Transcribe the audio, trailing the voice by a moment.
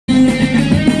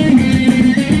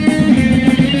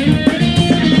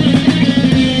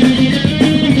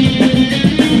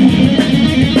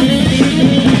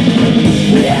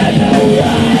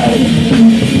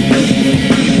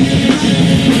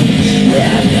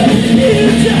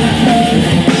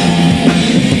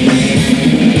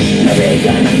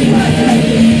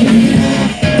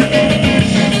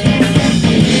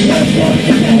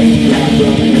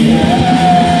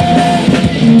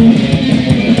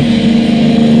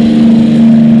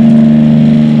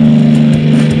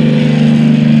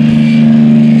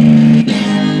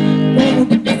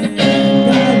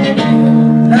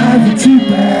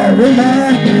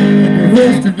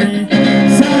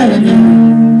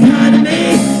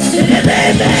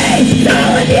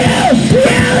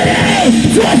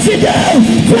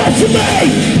Watching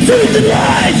me, truth and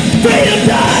lies, freedom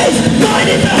dies,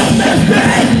 finding all the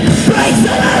strength, breaks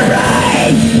all our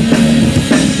rights.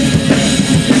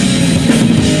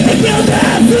 It kills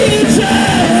our future.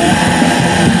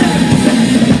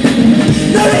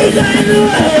 No reason in the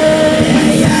way.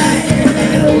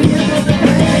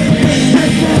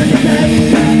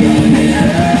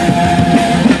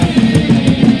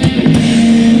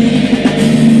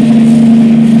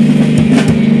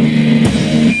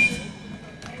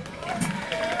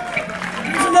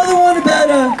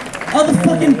 All the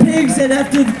fucking pigs that have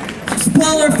to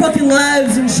spoil our fucking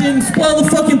lives and shit and spoil the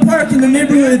fucking park in the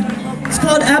neighborhood. It's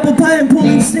called Apple Pie and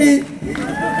Pullman State.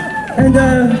 And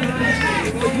that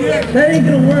ain't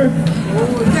gonna work.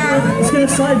 It's gonna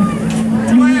slide.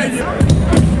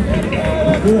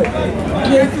 Do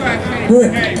it. Do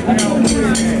it.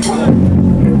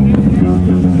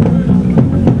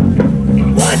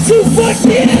 1, 2, fuck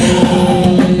you!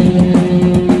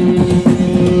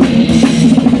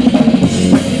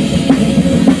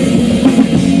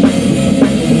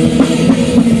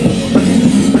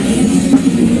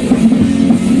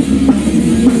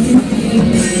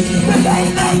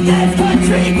 This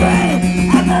country great,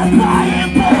 I'm a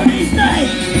flying police night.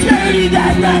 Security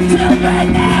that runs till right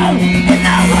now. In the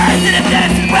words of the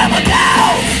desert where we'll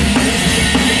go.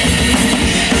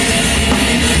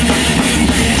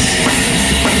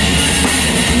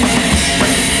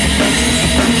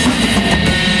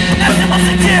 National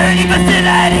security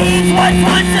facilities. Once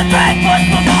a threat, once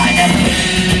provided.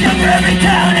 For every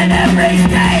town and every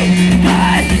state.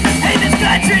 God, ain't this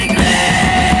country great?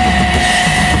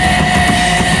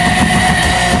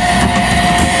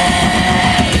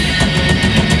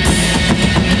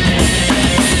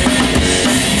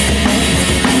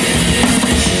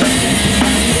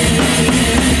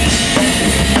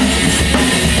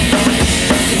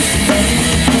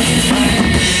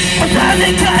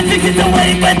 It's a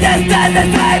waiting for death down the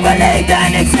sky. We're laying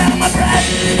down next to my breath.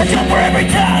 I jump for every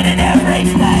town and every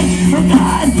state. Oh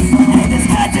God, ain't this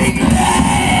country great?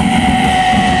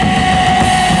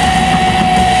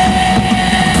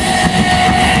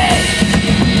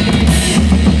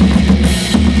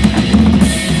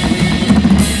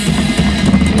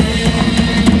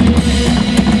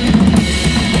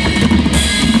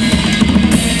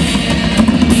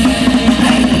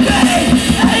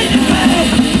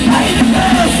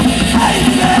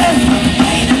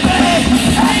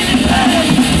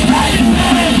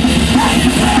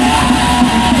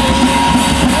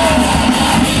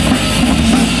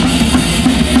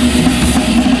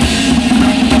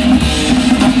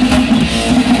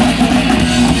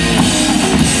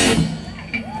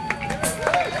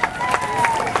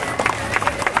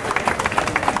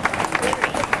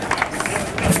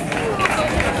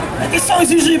 This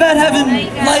song's usually about having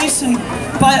lice and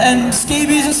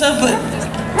scabies and stuff, but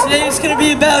today it's gonna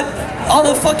be about all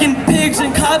the fucking pigs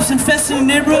and cops infesting the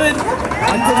neighborhood,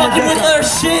 fucking with our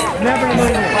shit.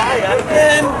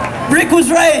 And Rick was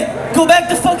right. Go back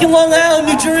to fucking Long Island,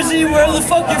 New Jersey, wherever the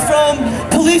fuck you're from.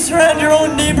 Police around your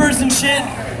own neighbors and shit,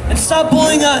 and stop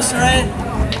bullying us, alright?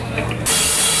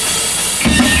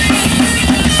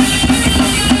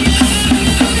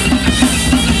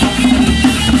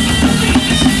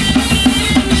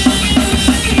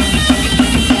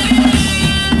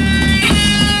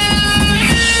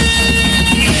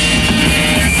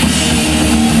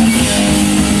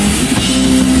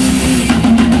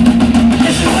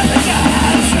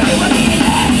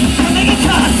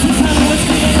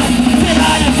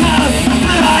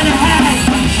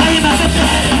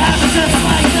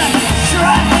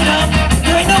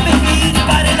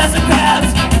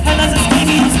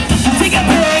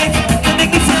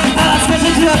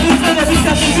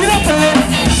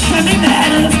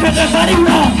 Everybody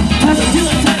wrong. How's it feel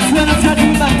intense when I'm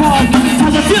touching my paws?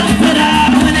 How's it feel better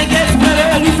when it gets better?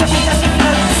 And you fucking get the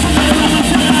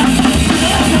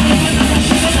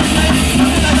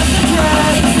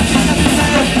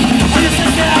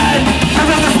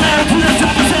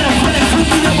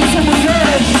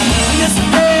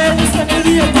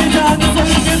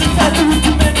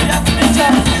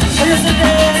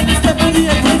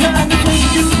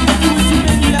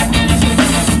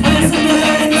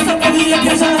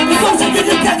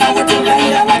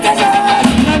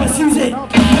I was using, I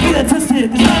feel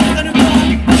twisted.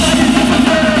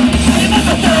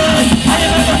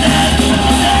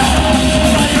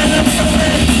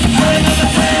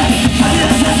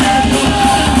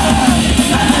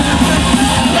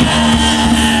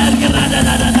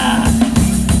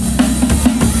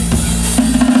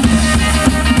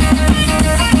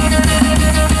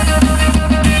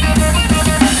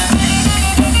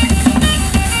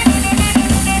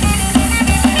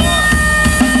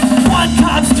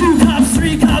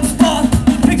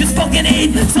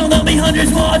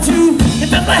 just want to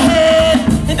invent my head,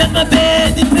 invent my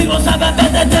bed. These pigs won't stop my bed,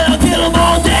 then I'll kill them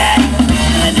all dead.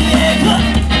 And in the end, look,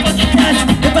 fucking catch.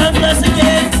 If I'm blessed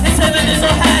again, and 7 is no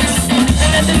hatch.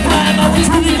 And at this time, I was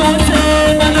truly going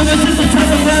down. My nervous system trying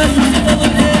to run, just another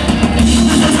day.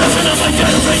 The destruction of my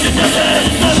generation is dead.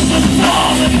 It's not a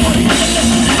fall, it's money in the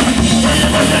destiny. The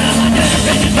destruction of my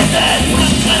generation is dead.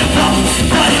 It's not a fall,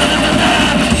 body on the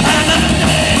map. I remember the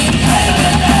day, I remember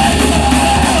the day.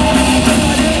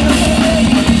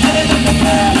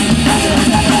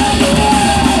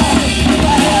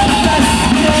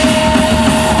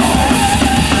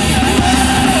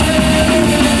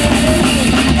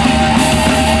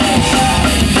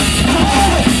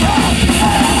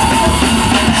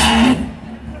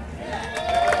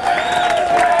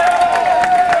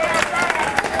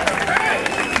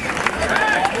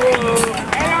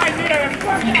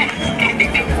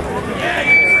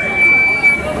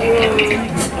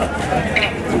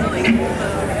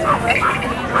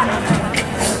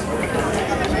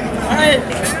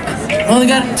 I only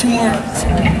got 2 more.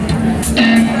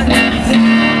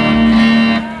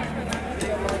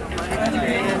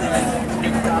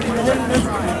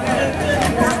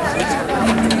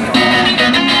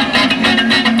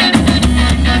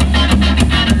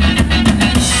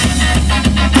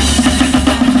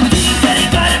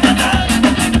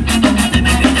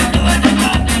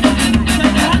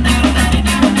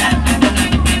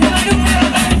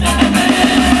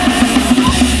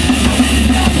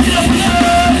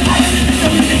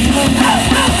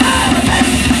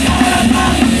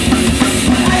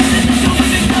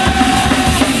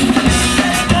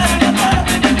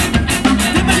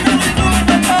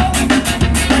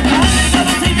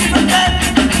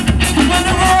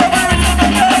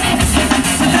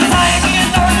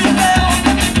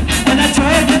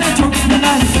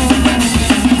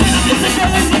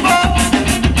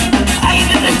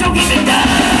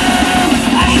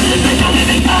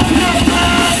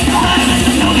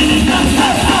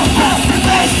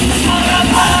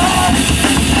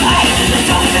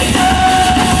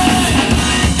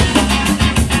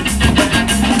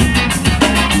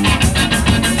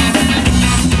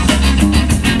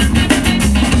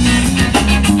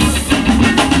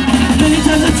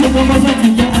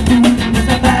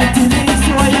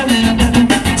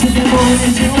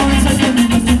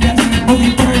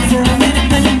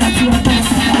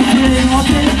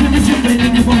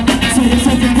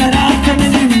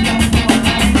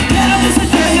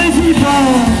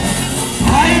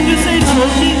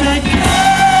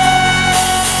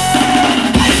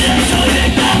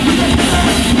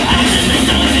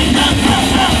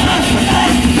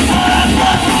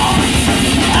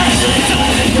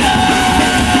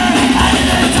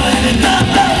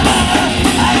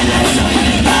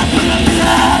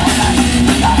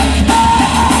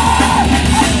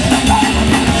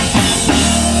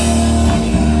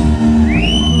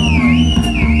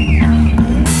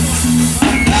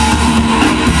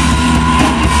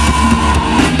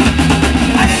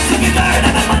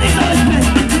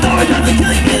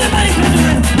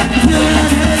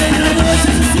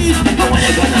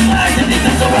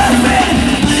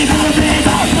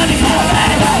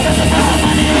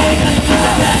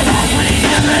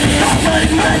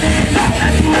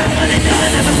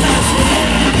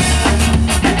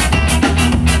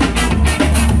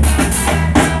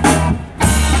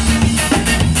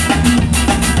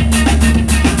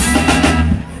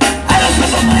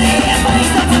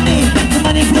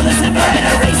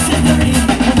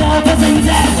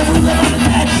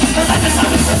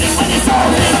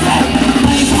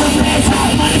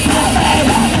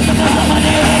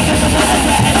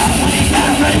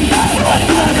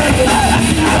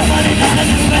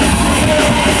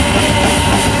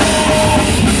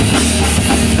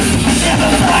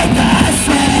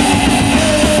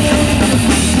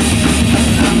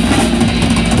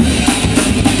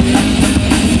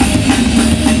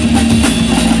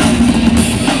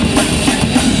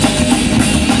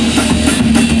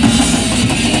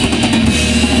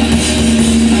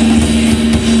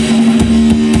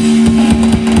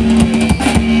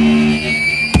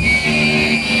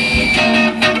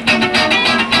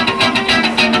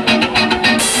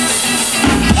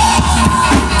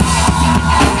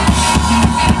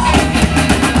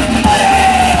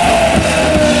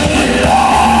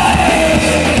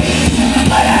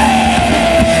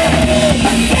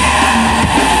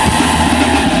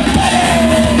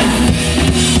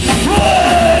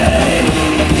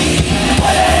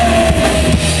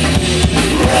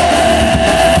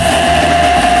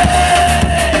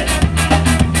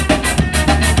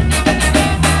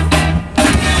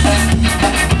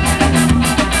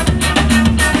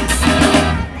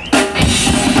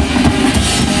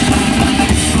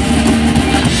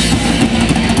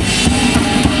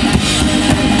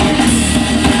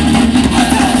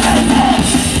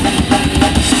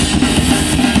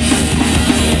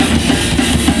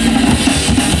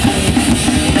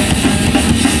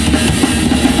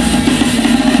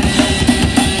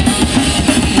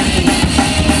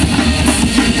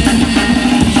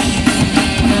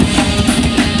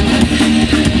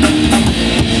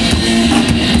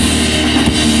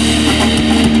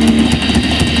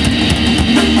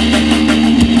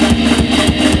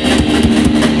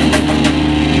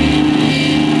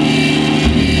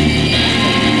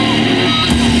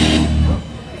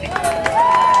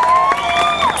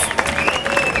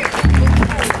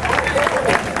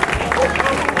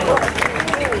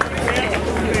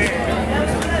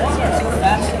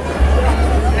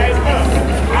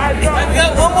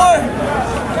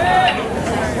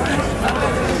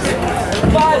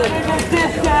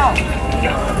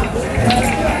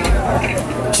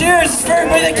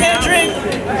 anybody that can't drink.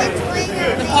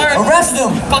 Arrest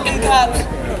them! Fucking cops.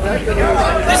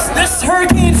 This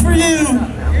hurricane's for you.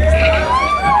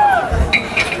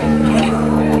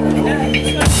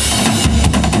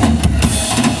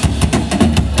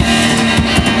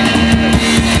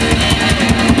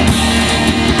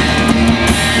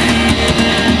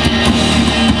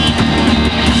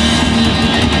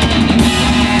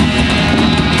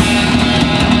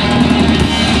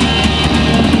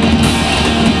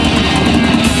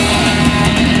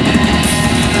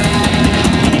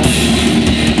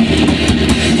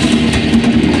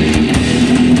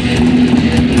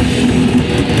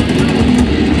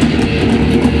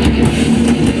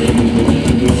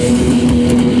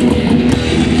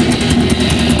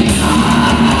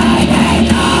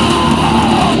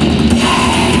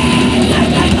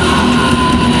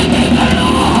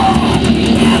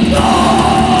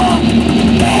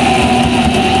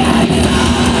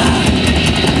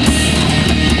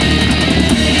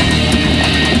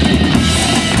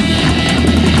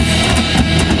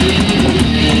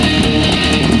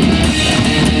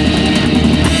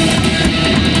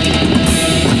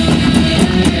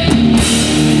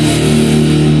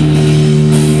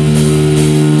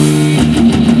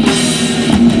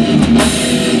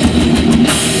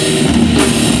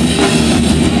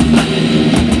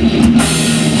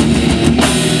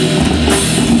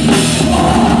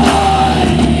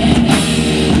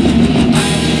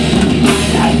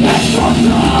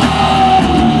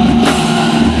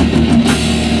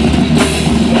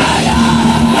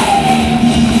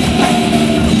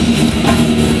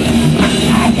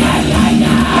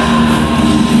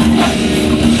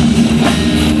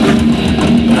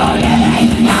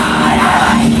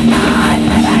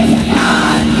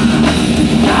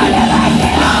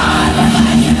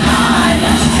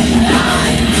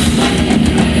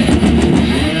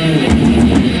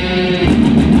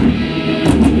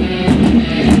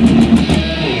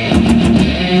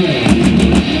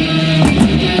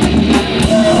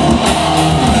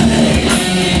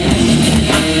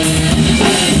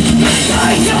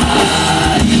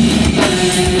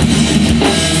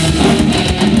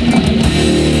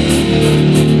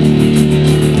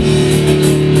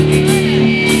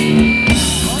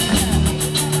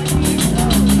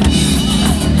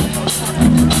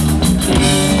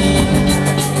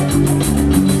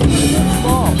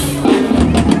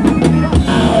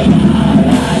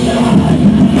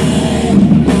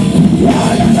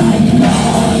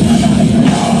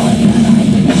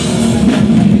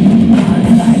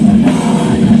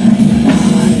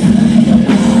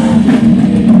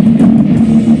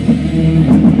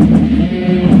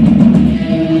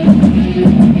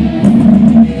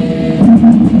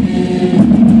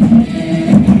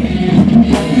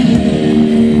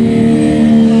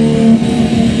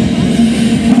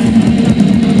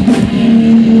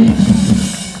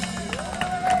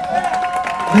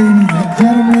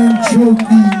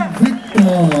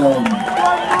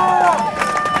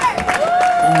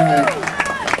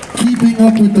 Keeping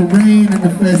up with the rain and the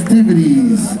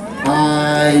festivities,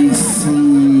 I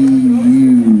see